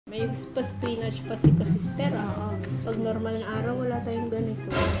May pa-spinach pa si ka-sister. Pag normal na araw, wala tayong ganito.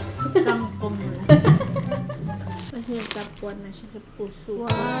 Kangkong na. Mas nagtapuan na siya sa puso.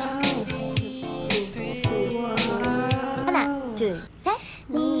 Wow! 하나, 둘, 셋.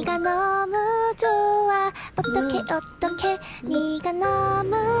 네가 너무 좋아. 어떻게 네가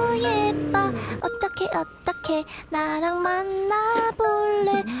너무 예뻐. 어떻게 나랑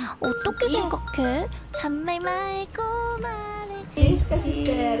만나볼래. 어떻게 생각해? 잔말 말고 말해. Cheers,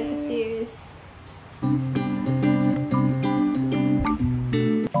 ka-sister. Cheers.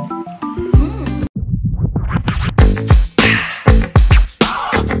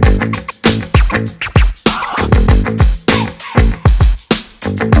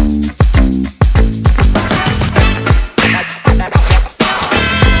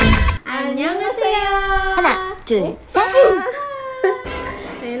 둘, 셋.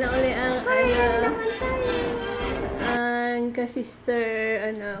 Ayun na uli ang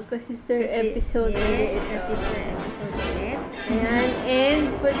ka-sister episode ulit. Ka-sister episode ulit. Ayan, and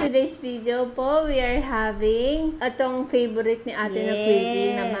for today's video po, we are having atong favorite ni ate na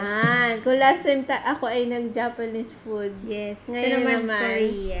cuisine naman. Kung last time ako ay nag-Japanese food. Yes. Ngayon Ito naman,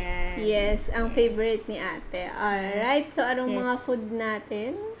 Korean. yes, ang favorite ni ate. Alright, so anong mga food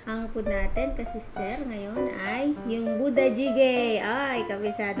natin? Ang food natin, ka-sister, ngayon ay yung Budae Jjigae. Ay,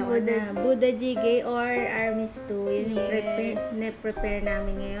 kabisado ko na. Budae Jjigae or army stew. Yun yung prepare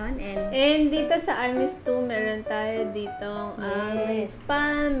namin ngayon. And dito sa army stew, meron tayo ditong may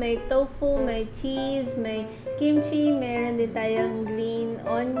spam, may tofu, may cheese, may kimchi, meron din tayong green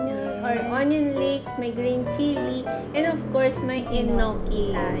onion or onion leeks, may green chili, and of course, may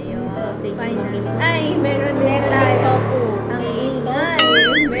enoki tayo. Sausage. Ay, meron din tayo. Ang ingay.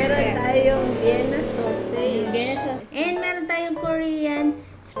 Meron tayong Vienna sausage. And meron tayong Korean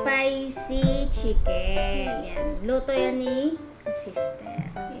spicy chicken. Yan. Luto yan ni sister.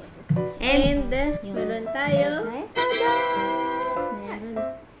 Yes. And meron tayong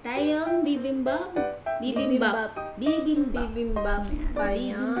bibimbap. Bibimbap. Pa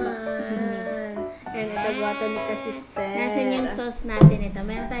yan. And ito buhato ni ka-sister. Nasaan yung sauce natin ito?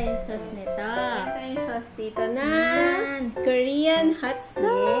 Meron tayong sauce nito. Meron tayong sauce dito na Korean hot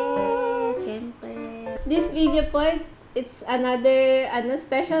sauce. Yes, syempre. This video po, it's another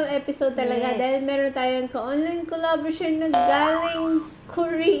special episode talaga dahil meron tayong ka-online collaboration na galing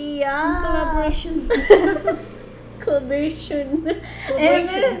Korea. Collaboration. And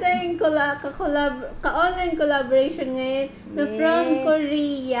meron tayong ka-online collaboration ngayon na from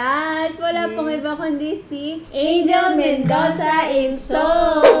Korea. At wala pong iba kundi si Angel Mendoza in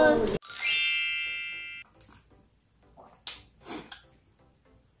Seoul.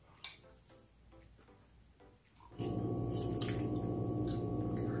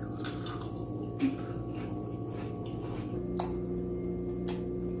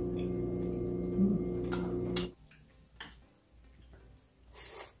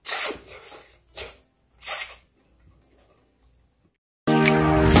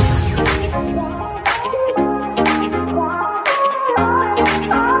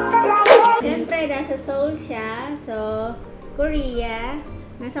 Nasa Seoul siya. So, Korea.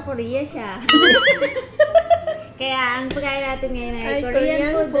 Nasa Korea siya. Kaya, ang pagkain natin ngayon ay Korean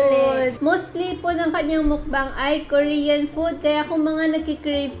food ulit. Mostly po ng kanyang mukbang ay Korean food. Kaya kung mga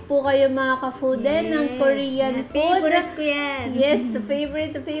nagkikrave po kayo mga ka-fooden ng Korean food. Favorite ko yan. Yes, the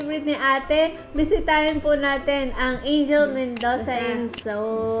favorite ni ate. Bisitahin po natin ang Angel Mendoza in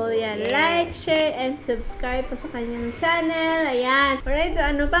Seoul. Yan, like, share, and subscribe po sa kanyang channel. Ayan. Alright, so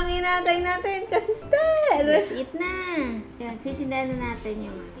ano pang hinatay natin? Ka-sister! Let's eat na. Yan, sisindahan na natin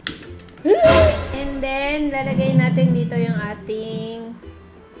yung And then, lalagay natin dito yung ating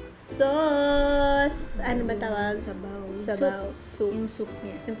sauce. Ano ba tawag? Sabaw. Soup. Yung soup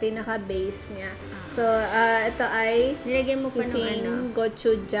niya. Yung pinaka-base niya. So, ito ay nilagyan mo pa ng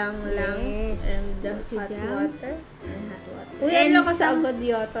gochujang lang. Yes. And Gochujang. hot water. And hot water. Uy, ano ka sa agad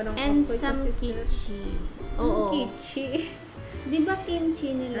yata ng And kapoy some kasi kimchi. Oo. Kimchi. Di ba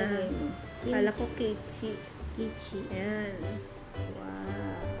kimchi nilagay mo? Kala ko kimchi. Kimchi. Yan.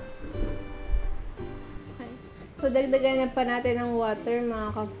 Wow. So, dagdagan na pa natin ng water, mga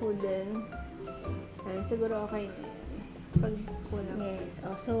ka-fooden. Siguro okay na yan. Pag kulang. Yes.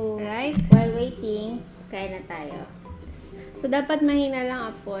 Oh, so, right? while waiting, kain na tayo. So, dapat mahina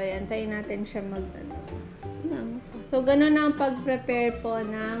lang apoy. Antayin natin siya So, ganun ang pag-prepare po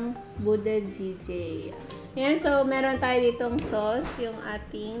ng Budae Jjigae. Yan, so meron tayo ditong sauce, yung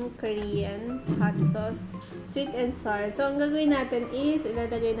ating Korean hot sauce, sweet and sour. So, ang gagawin natin is,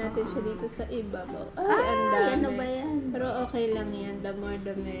 ilalagay natin siya dito sa ibabaw. Ay, ang dami. Ano ba yan? Pero okay lang yan. The more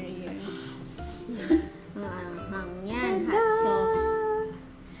the merrier. Ang yan, hot sauce.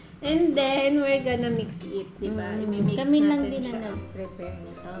 And then, we're gonna mix it, diba? Imimix Kami lang natin din siya. na nag-prepare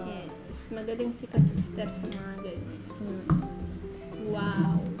nito. Yes. Magaling si ka-sister sa mga ganyan.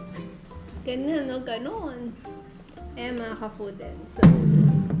 Wow. Ganun, no? Ganon. Ayan, mga ka-fooden. So,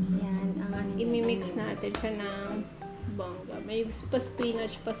 Yan, ang ano. imimix natin siya ng bongga. May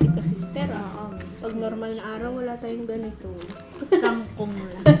pa-spinach pa si ka-sister. Oo, Pag normal na araw, wala tayong ganito. kangkong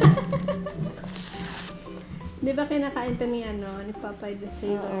lang. Di ba kinakain to ni Papay the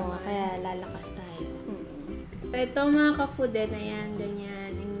Sailor Oo, Man? kaya lalakas tayo. So, ito mga ka-fooden, ayan,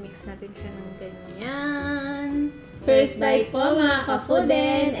 ganyan. I-mix natin siya ng ganyan. First bite po mga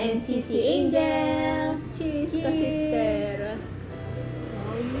ka-fooden and Sisi Angel. Cheers, ka-sister.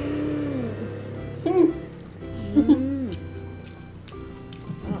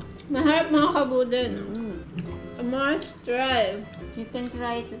 Maharap mga ka-fooden. Must try. You can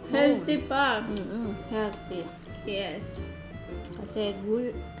try it at home. Healthy pa. Healthy. Yes. Kasi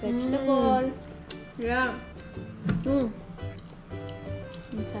vegetable. Yeah. Ang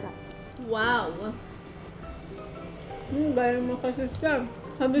sarap. Wow. Gaya mo kasi siya.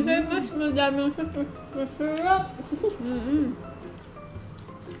 Sabi sa'yo, mas madami ang siya. Masarap.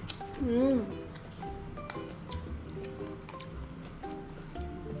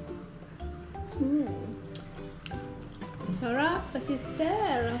 Sarap,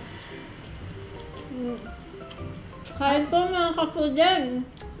 ka-sister. Kain po mga ka-fooden.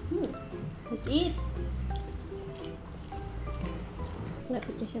 Let's eat.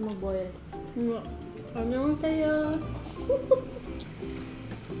 Lapit na siya mag-boil. Ano ang sa'yo?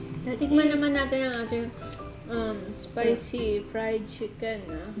 Natikman naman natin ang ating spicy fried chicken.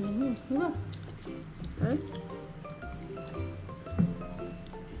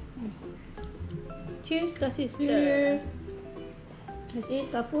 Cheers, ka-sister. Let's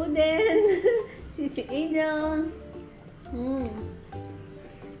eat. Ka-fooden. Sisi Angel.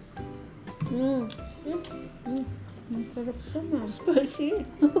 Sarap naman. Spicy.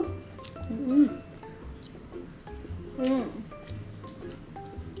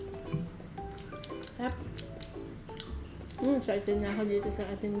 Sarap. Excited na ako dito sa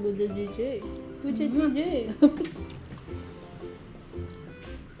ating Budae Jjigae. Budae Jjigae.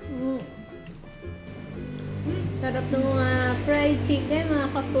 Sarap ng mga fried chicken, mga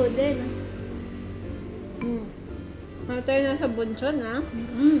ka-fooden. Ano tayo nasa bunson, ha?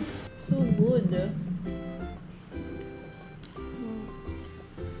 So good.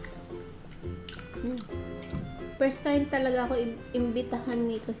 First time talaga ako imbitahan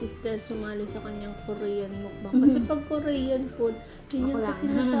ni ka-sister sumali sa kanyang Korean mukbang. Kasi pag Korean food, yun yung kasi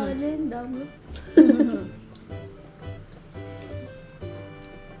nasali. Dami.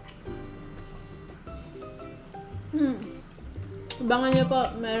 Abangan niyo po,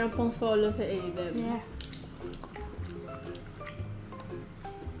 meron pong solo sa Aiden. Yeah.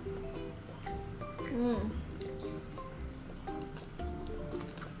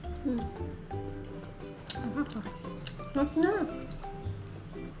 Sarap na.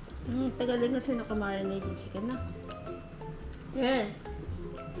 Tagal din kasi nakamarinate yung chicken na. Yeah.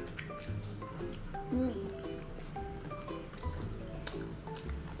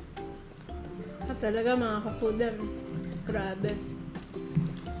 Talaga mga ka-fooden. Grabe.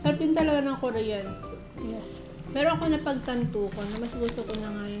 Sarap din talaga ng Korean food. Yes. Pero ako napagtanto ko na mas gusto ko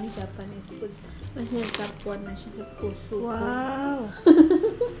na nga yung Japanese food. Mas nag-top 1 na siya sa puso ko. Wow!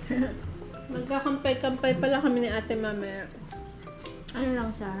 Magkakampay-kampay pala kami ni ate mamaya. Ano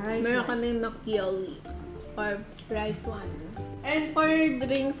lang siya? Rice. Meron kami makyoli or rice one. And for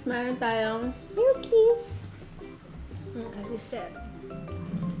drinks, meron tayong milkies. Kasi step.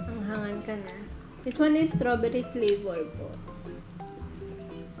 Ang hangan ka na. This one is strawberry flavor po.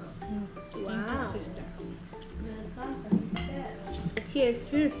 Wow. Welcome, sister. Cheers,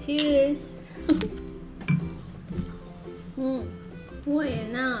 cheers, cheers. Uy, yan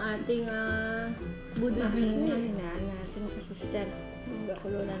na ang ating Budae Jjigae. Hinaan natin sa sister.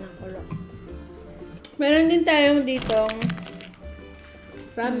 Kulo na ng kulo. Meron din tayong ditong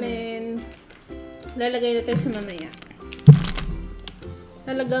ramen. Lalagay natin sa mamaya.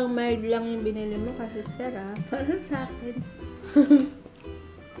 Talagang mild lang yung binili mo kasi sister ha. Para sa akin.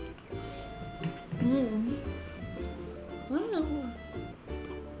 Wow.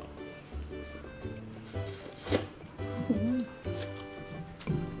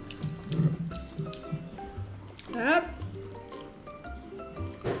 Sarap.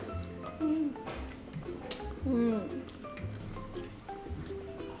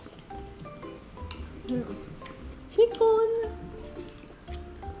 Chicken.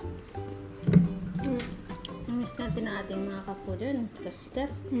 Miss natin ang ating mga ka-fooden.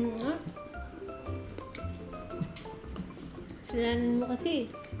 Sister. Kasalanan mo kasi.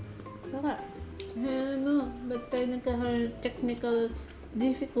 Saka, Ano, ba't tayo nagkaroon ng technical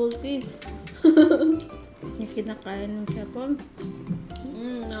difficulties? yung kinakain ng sapon.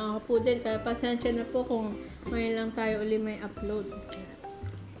 Nakaka-fooded. Kaya pasensya na po kung ngayon lang tayo uli may upload.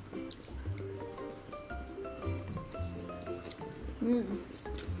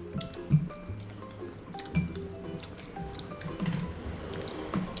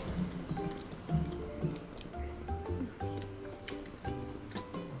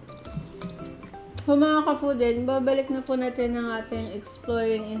 So mga ka-fooded, babalik na po natin ang ating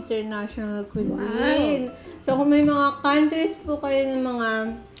Exploring International Cuisine. So kung may mga countries po kayo ng mga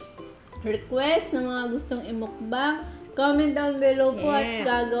request na mga gustong imukbang, comment down below po at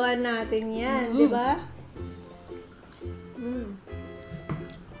gagawa natin yan, di ba?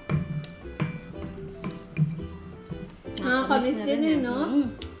 Nakakamiss din yun, no?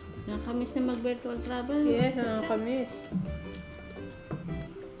 Nakakamiss na mag-virtual travel. Yes, nakakamiss.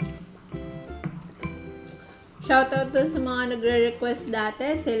 Shoutout dun sa mga nagre-request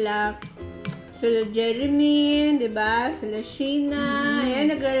dati. Sila Jeremy, di ba? Sila Sheena.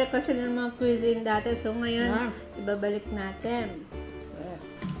 Ayan, nagre-request sila ng mga cuisine dati. So, ngayon, ibabalik natin.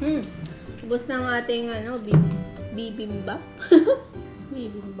 Ubus na ang ating, bibimbap.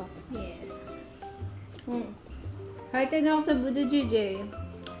 Bibimbap. Yes. Excited na ako sa Budae Jjigae.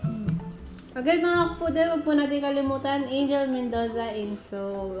 Agad mga ka-fooded, huwag po natin kalimutan, Angel Mendoza in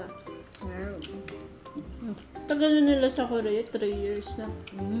Seoul. Wow. Tagal na nila sa Korea, 3 years na.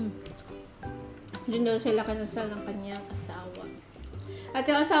 Diyan daw sila kinasal ng kanyang asawa. At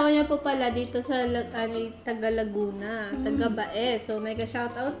yung asawa niya po pala dito sa taga Laguna, taga Bae. So may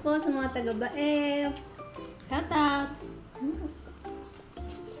ka-shoutout po sa mga taga Bae. Shoutout!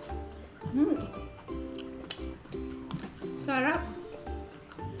 Sarap!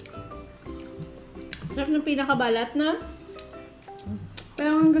 Sarap ng pinakabalat na.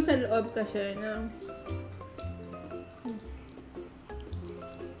 Pero hanggang sa loob kasi na.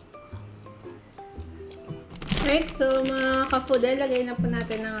 Right, so mga ka-fooded, lagay na po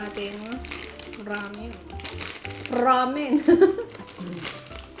natin ang ating ramen.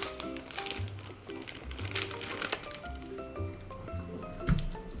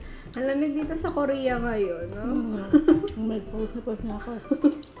 Ang lamig dito sa Korea ngayon, no? May pause na ako.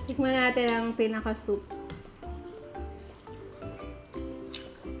 Tikman natin ang pinaka-soup.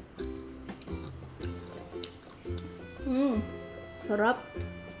 Sarap.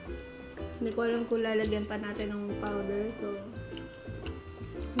 Hindi ko alam kung lalagyan pa natin ng powder, so...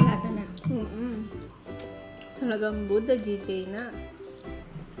 Lasa na. Talagang Budae Jjigae na.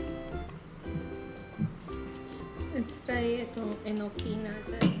 Let's try itong Enoki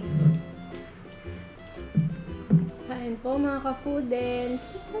natin. Kain po mga ka-fooded.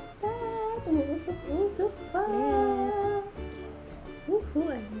 Tumusok-usok pa. Yes. Woohoo!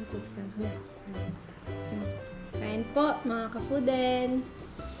 Ay, natusok ka. Kain po mga ka-fooded.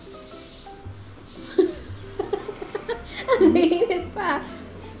 Ang init pa.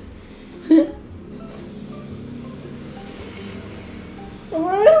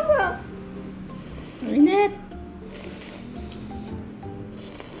 Tumulong pa. Init!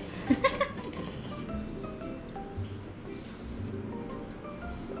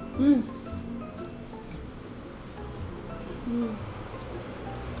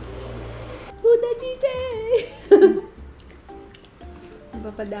 Budae Jjigae!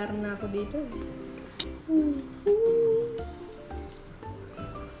 Napapadarang na ako dito.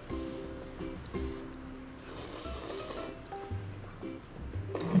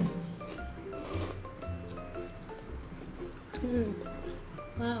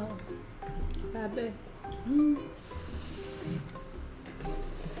 Wow. Sabi.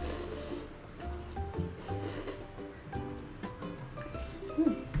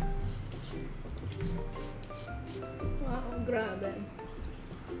 Wow, grabe.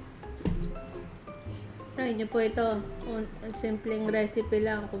 Try niyo po ito. Simpleng recipe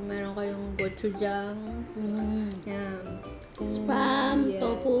lang kung meron kayong gochujang. Yan. Spam, Yes.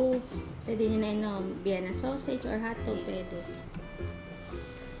 tofu. Pwede nyo na Vienna sausage or hotdog. Pwede.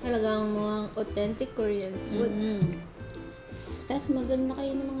 Talagang mga authentic Korean food. Tapos maganda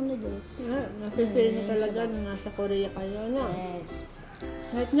kayo ng mga noodles. Nafe-feel niyo talaga na nasa Korea kayo, no? Yes.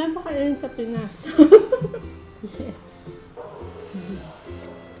 Kahit napakain sa Pinas. Yes.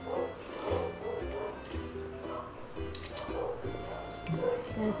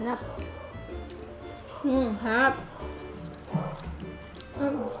 Ang sarap. Harap.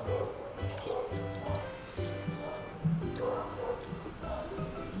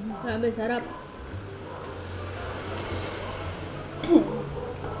 Grabe, sarap.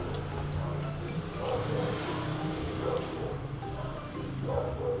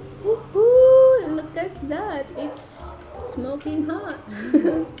 that? It's smoking hot.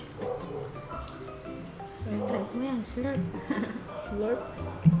 Try mo yan, slurp. Slurp.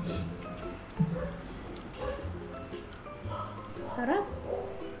 Sarap.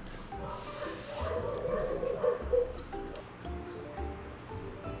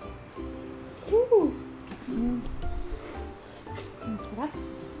 Ooh. Sarap.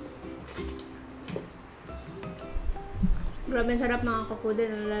 Grabe sarap mga ka-fooden.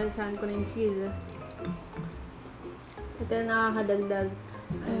 Nalalasahan ko na yung cheese. Ito na nakakadagdag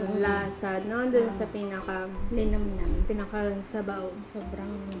lasa. No? Doon sa pinakasabaw.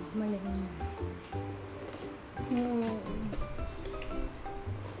 Sobrang malinam.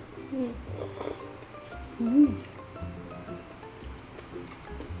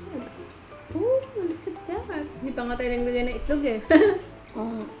 Oh, look at that. Hindi pa nga tayo naglagay ng itlog eh.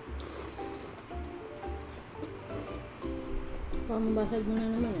 Oh. Pambasag mo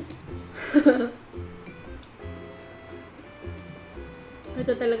na naman eh.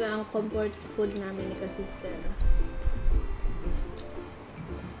 Ito talaga ang comfort food namin ni ka-sister.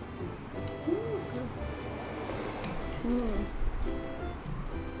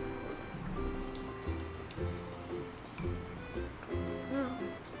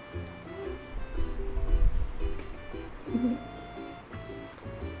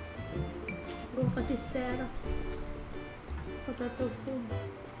 Ka-sister. Potato food.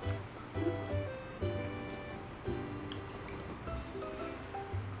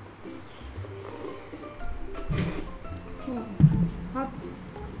 Hot.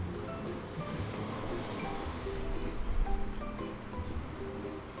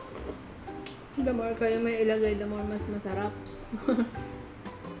 The more kayo may ilagay, the more mas masarap.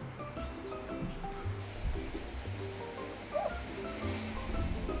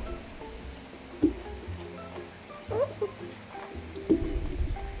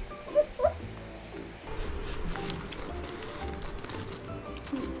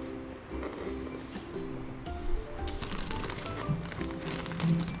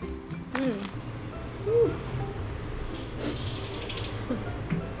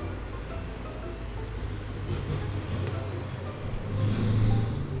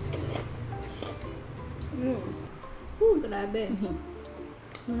 Grabe.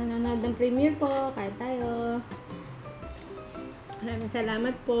 Mga nanonood ng premiere po, kain tayo. Maraming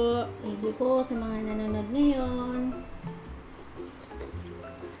salamat po. Thank you po sa mga nanonood ngayon.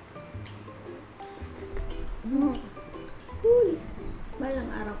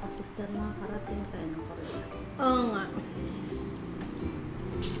 Balang araw ka, sister, makakarating tayo ng Korea. Oo nga.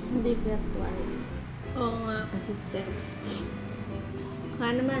 Hindi virtual. Oo nga, ka-sister.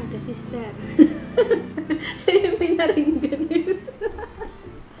 Baka naman, ka-sister. Siya yung pinaringgan yun.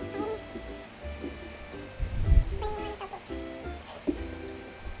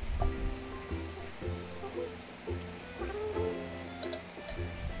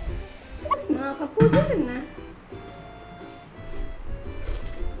 Tapos mga ka-fooden na.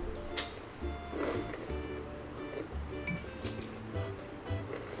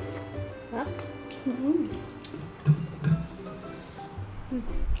 Sarap.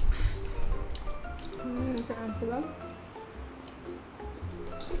 Ito ang sabaw.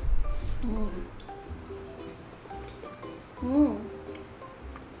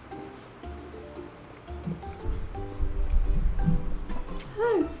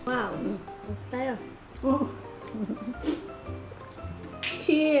 Wow. Tapos tayo.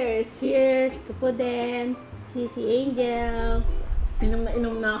 Cheers! Cheers! ka-fooden! Sisi Angel! Inom na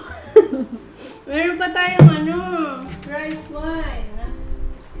inom na ako. Meron pa tayong rice wine.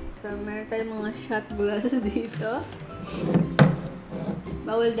 So, meron tayong mga shot glass dito.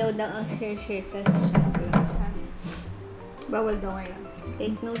 Bawal daw ang share sa shot glass. Bawal daw ngayon.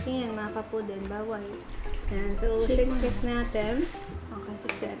 Take note yan, mga ka-fooden. Bawal. Yan. So, shake natin. Kasi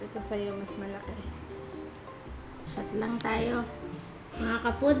ito sa'yo mas malaki. Shot lang tayo. Mga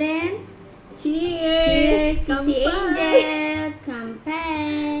ka-fooden! Cheers! Sisi Angel!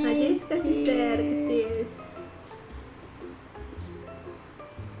 Kampai! Cheers ka, sister. Cheers.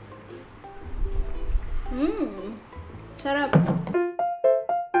 Sarap.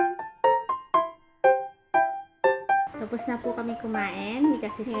 Tapos na po kami kumain, ni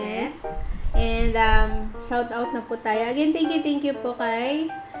ka-sister. Yes. And shout out na po tayo. Again, thank you po kay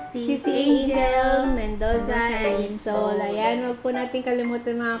Sisi Angel, Mendoza, and Sol. Ayan, huwag po natin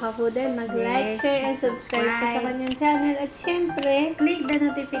kalimutan mga ka-fooden. Mag-like, share, and subscribe po sa kanyang channel. At syempre, Click the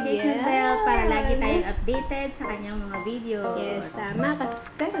notification bell para lagi tayong updated sa kanyang mga videos. yes, tama.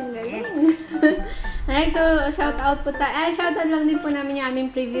 Kasi ang galing. Alright, so shout out po tayo. Shout out lang din po namin yung aming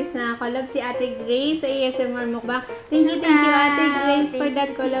previous na collab, si Ate Grace sa ASMR Mukbang. Thank you Ate Grace for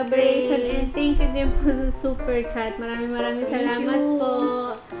that collaboration. And And thank you din po sa super chat. Maraming salamat po.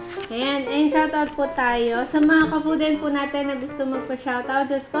 Ayan, and shoutout po tayo. Sa mga ka-fooden po natin na gusto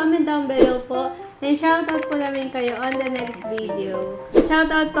magpa-shoutout, just comment down below po. And shoutout po namin kayo on the next video.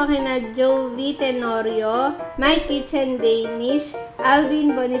 Shoutout po kina Jovi Tenorio, My Kitchen Danish,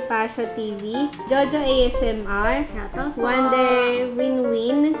 Alvin Bonifacio TV, Jojo ASMR, Shoutout po. Wonder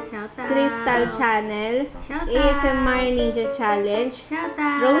Win-Win, Shoutout. Crystal Channel, Shoutout. ASMR Ninja Challenge,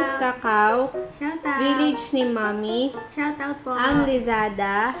 Shoutout. Rose Cacao, Shoutout. Village ni Mami, Shoutout po. Ang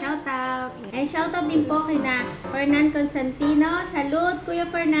Lizada, Shoutout. And shoutout din po kina Fernan Constantino. Salud, Kuya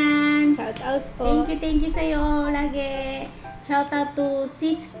Fernan. shoutout po. Thank you sa'yo lagi. Shoutout to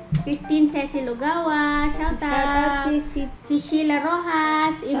Sis Christine Ceci Lugawa. Shoutout. Si Sheila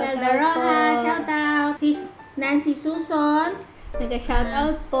Rojas, Imelda Shoutout Rojas. po. Shoutout. Sis Nancy Suson.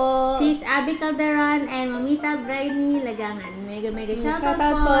 Nag-shoutout po. Sis Abby Calderon and Mamita Briny Lagangan. Mega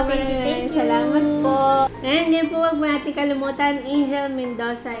shoutout po. Maraming salamat po. And din po, huwag mo natin kalimutan, Angel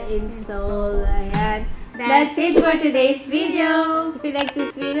Mendoza in Seoul. Ayan. That's it for today's video. If you like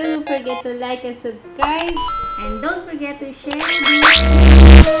this video, don't forget to like and subscribe. And don't forget to share this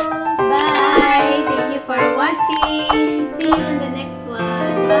video. Bye! Thank you for watching!